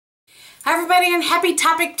Hi everybody and happy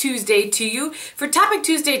Topic Tuesday to you. For Topic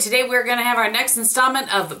Tuesday today we're going to have our next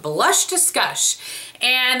installment of Blush Discush.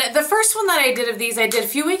 And the first one that I did of these I did a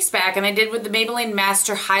few weeks back, and I did with the Maybelline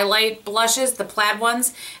Master Highlight blushes, the plaid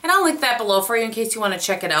ones, and I'll link that below for you in case you want to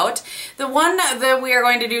check it out. The one that we are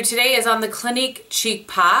going to do today is on the Clinique Cheek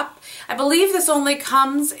Pop. I believe this only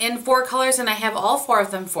comes in 4 colors and I have all 4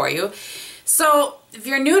 of them for you. So if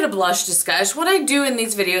you're new to Blush Discush, what I do in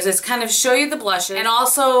these videos is kind of show you the blushes and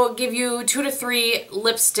also give you 2 to 3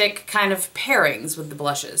 lipstick kind of pairings with the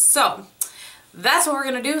blushes. So that's what we're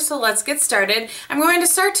going to do, so let's get started. I'm going to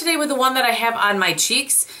start today with the one that I have on my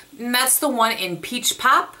cheeks, and that's the one in Peach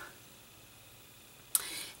Pop.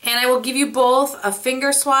 And I will give you both a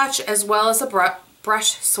finger swatch as well as a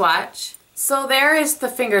brush swatch. So there is the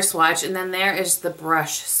finger swatch, and then there is the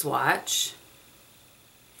brush swatch.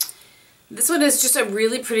 This one is just a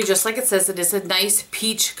really pretty, just like it says, it is a nice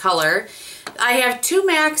peach color. I have 2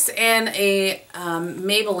 MACs and a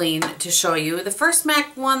Maybelline to show you. The first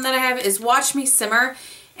MAC one that I have is Watch Me Simmer,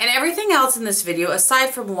 and everything else in this video,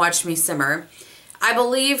 aside from Watch Me Simmer, I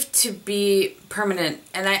believe to be permanent,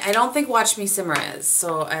 and I don't think Watch Me Simmer is,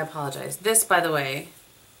 so I apologize. This, by the way,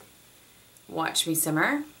 Watch Me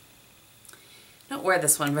Simmer. I don't wear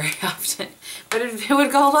this one very often, but it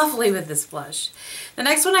would go lovely with this blush. The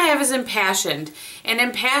next one I have is Impassioned, and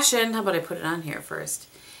Impassioned, how about I put it on here first?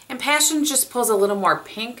 Impassioned just pulls a little more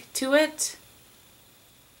pink to it.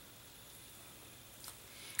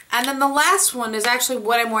 And then the last one is actually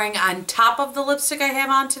what I'm wearing on top of the lipstick I have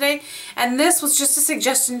on today, and this was just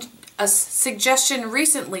a suggestion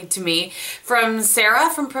recently to me from Sarah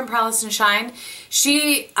from Prim Prowess and Shine.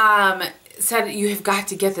 She said, you have got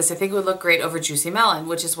to get this. I think it would look great over Juicy Melon,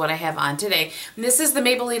 which is what I have on today. And this is the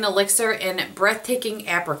Maybelline Elixir in Breathtaking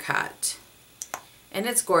Apricot. And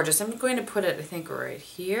it's gorgeous. I'm going to put it, I think, right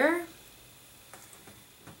here.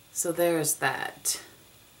 So there's that.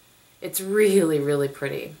 It's really, really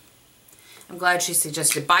pretty. I'm glad she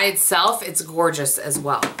suggested. By itself, it's gorgeous as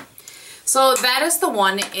well. So that is the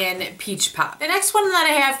one in Peach Pop. The next one that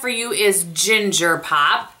I have for you is Ginger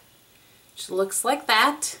Pop, which looks like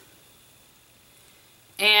that.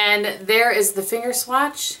 And there is the finger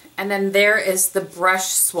swatch, and then there is the brush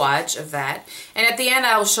swatch of that. And at the end,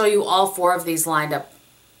 I will show you all 4 of these lined up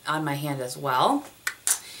on my hand as well.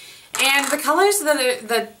 And the colors,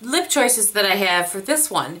 the lip choices that I have for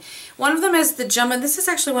this one of them is the Jumbo. This is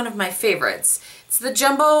actually one of my favorites. It's the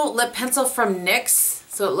Jumbo Lip Pencil from NYX.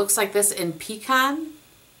 So it looks like this in Pecan.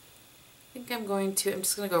 I think I'm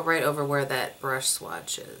just going to go right over where that brush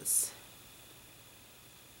swatch is.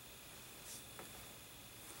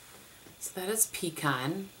 So that is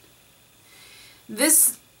Pecan.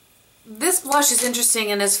 This blush is interesting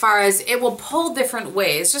in as far as it will pull different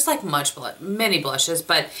ways, just like many blushes,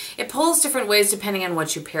 but it pulls different ways depending on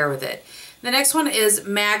what you pair with it. The next one is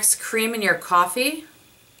MAC's Cream in Your Coffee.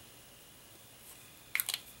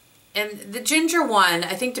 And the ginger one,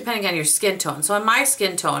 I think depending on your skin tone. So on my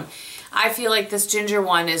skin tone, I feel like this ginger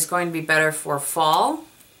one is going to be better for fall.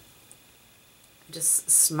 I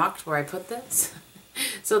just smucked where I put this.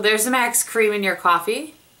 So there's the MAC's Cream in Your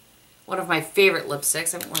Coffee. One of my favorite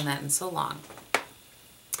lipsticks. I haven't worn that in so long.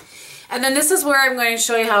 And then this is where I'm going to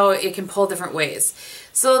show you how it can pull different ways.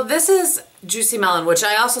 So this is Juicy Melon, which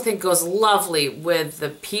I also think goes lovely with the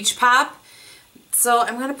Peach Pop. So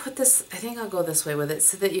I'm going to put this, I think I'll go this way with it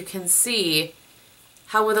so that you can see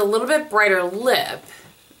how with a little bit brighter lip,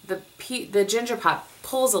 the Ginger Pop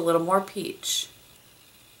pulls a little more peach.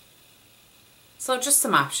 So just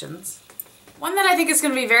some options. One that I think is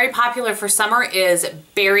going to be very popular for summer is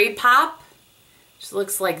Berry Pop, which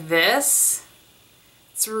looks like this.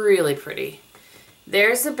 It's really pretty.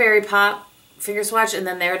 There's the Berry Pop finger swatch, and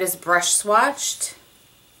then there it is brush swatched.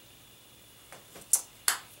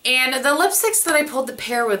 And the lipsticks that I pulled to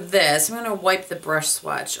pair with this, I'm going to wipe the brush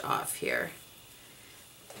swatch off here,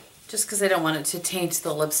 just because I don't want it to taint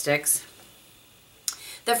the lipsticks.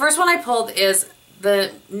 The first one I pulled is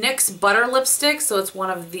the NYX Butter Lipstick, so it's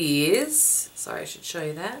one of these. Sorry, I should show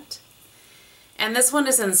you that. And this one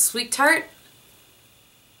is in Sweet Tart.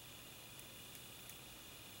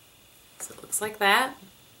 So it looks like that.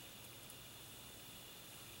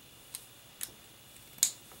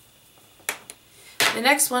 The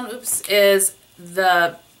next one, is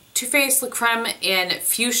the Too Faced La Creme in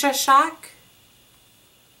Fuchsia Shock.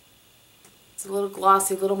 It's a little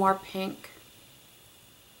glossy, a little more pink.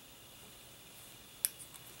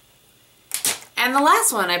 And the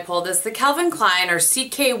last one I pulled is the Calvin Klein or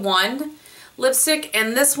CK1 lipstick,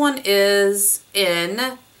 and this one is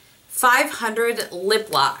in 500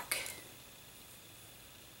 Lip Lock.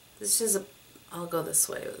 This is I'll go this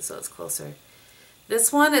way so it's closer.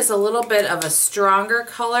 This one is a little bit of a stronger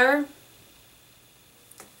color.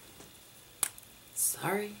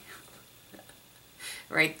 Sorry.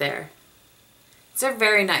 Right there. These are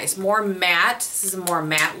very nice. More matte. This is a more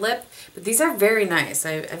matte lip, but these are very nice.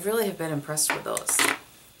 I really have been impressed with those.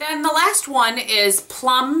 Then the last one is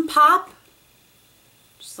Plum Pop.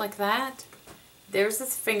 Just like that. There's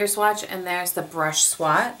this finger swatch and there's the brush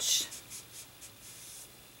swatch.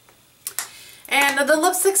 And the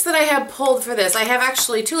lipsticks that I have pulled for this, I have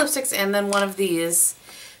actually 2 lipsticks and then one of these.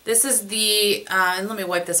 This is the, and let me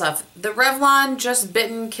wipe this off, the Revlon Just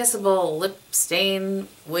Bitten Kissable Lip Stain.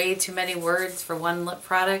 Way too many words for one lip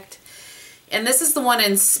product. And this is the one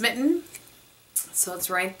in Smitten. So it's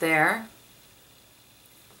right there.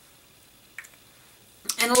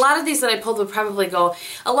 And a lot of these that I pulled would probably go,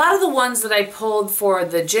 a lot of the ones that I pulled for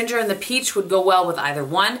the ginger and the peach would go well with either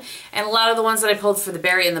one. And a lot of the ones that I pulled for the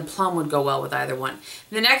berry and the plum would go well with either one.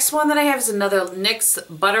 The next one that I have is another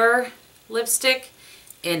NYX Butter lipstick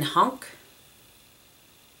in Hunk.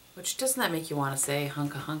 Which, doesn't that make you want to say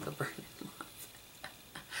hunka hunka burning love?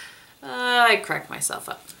 I cracked myself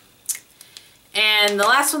up. And the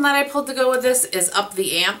last one that I pulled to go with this is Up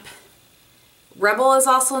the Amp. Rebel is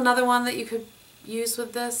also another one that you could use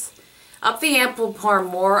with this. Up the Amp will pour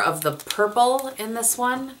more of the purple in this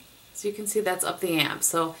one. So you can see that's Up the Amp.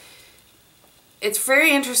 So it's very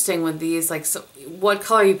interesting with these, like, so what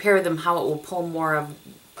color you pair with them, how it will pull more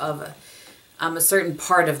of a certain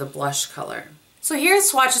part of the blush color. So here's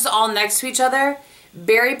swatches all next to each other.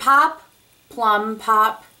 Berry Pop, Plum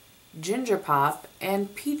Pop, Ginger Pop,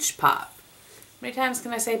 and Peach Pop. How many times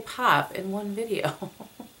can I say pop in one video?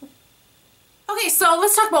 Okay, so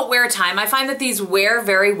let's talk about wear time. I find that these wear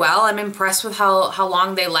very well. I'm impressed with how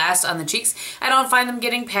long they last on the cheeks. I don't find them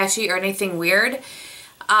getting patchy or anything weird.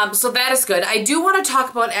 So that is good. I do want to talk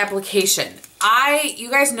about application. You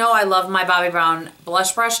guys know I love my Bobbi Brown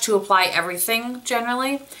blush brush to apply everything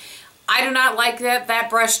generally. I do not like that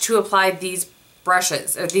brush to apply these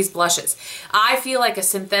brushes or these blushes. I feel like a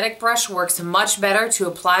synthetic brush works much better to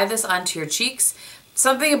apply this onto your cheeks.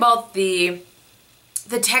 Something about the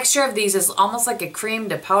texture of these is almost like a cream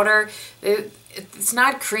to powder. It's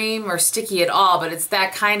not cream or sticky at all, but it's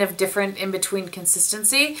that kind of different in-between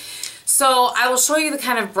consistency. So I will show you the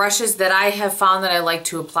kind of brushes that I have found that I like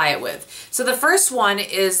to apply it with. So the first one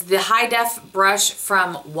is the High Def brush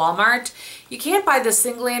from Walmart. You can't buy this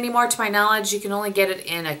singly anymore, to my knowledge. You can only get it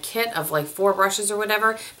in a kit of like 4 brushes or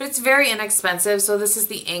whatever, but it's very inexpensive. So this is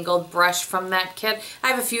the angled brush from that kit. I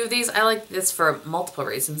have a few of these. I like this for multiple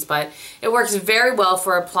reasons, but it works very well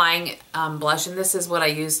for applying blush, and this is what I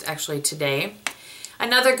used actually today.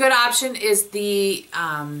 Another good option is the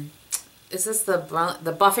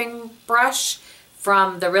the buffing brush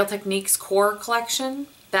from the Real Techniques Core collection.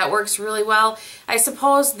 That works really well. I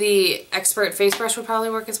suppose the Expert face brush would probably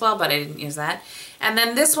work as well, but I didn't use that. And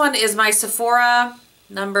then this one is my Sephora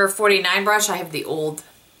number 49 brush. I have the old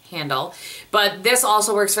handle, but this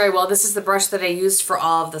also works very well. This is the brush that I used for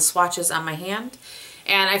all of the swatches on my hand.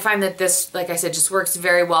 And I find that this, like I said, just works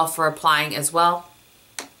very well for applying as well.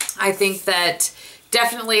 I think that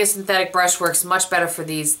definitely a synthetic brush works much better for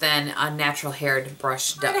these than a natural haired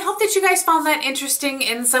brush does. And I hope that you guys found that interesting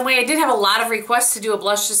in some way. I did have a lot of requests to do a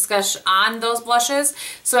blush discussion on those blushes,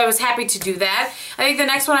 so I was happy to do that. I think the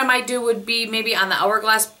next one I might do would be maybe on the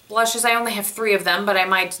Hourglass blushes. I only have 3 of them, but I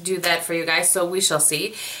might do that for you guys, so we shall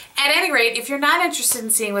see. At any rate, if you're not interested in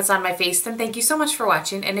seeing what's on my face, then thank you so much for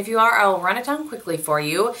watching, and if you are, I'll run it down quickly for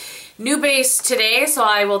you. New base today, so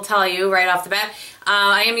I will tell you right off the bat.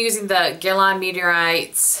 I am using the Guerlain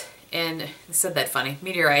Meteorites in, I said that funny,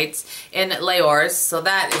 Meteorites in Layors, so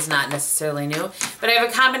that is not necessarily new. But I have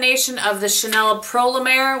a combination of the Chanel Pro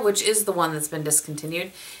Lumiere, which is the one that's been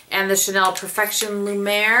discontinued, and the Chanel Perfection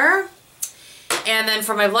Lumiere. And then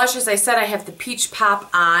for my blushes, I said I have the Peach Pop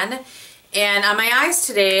on. And on my eyes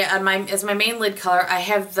today, as my main lid color, I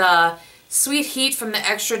have the Sweet Heat from the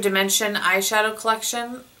Extra Dimension eyeshadow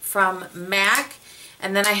collection from MAC.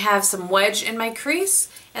 And then I have some Wedge in my crease.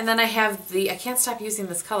 And then I have the, I can't stop using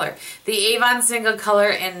this color, the Avon single color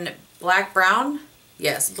in black brown.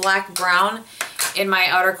 Yes, black brown in my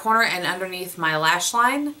outer corner and underneath my lash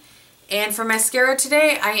line. And for mascara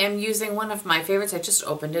today, I am using one of my favorites. I just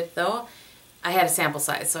opened it though. I had a sample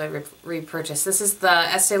size, so I repurchased. This is the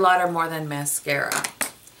Estee Lauder More Than Mascara.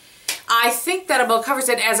 I think that about covers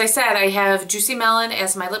it. As I said, I have Juicy Melon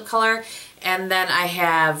as my lip color, and then I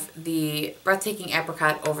have the Breathtaking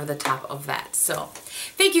Apricot over the top of that. So,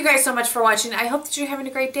 thank you guys so much for watching. I hope that you're having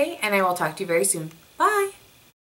a great day, and I will talk to you very soon. Bye!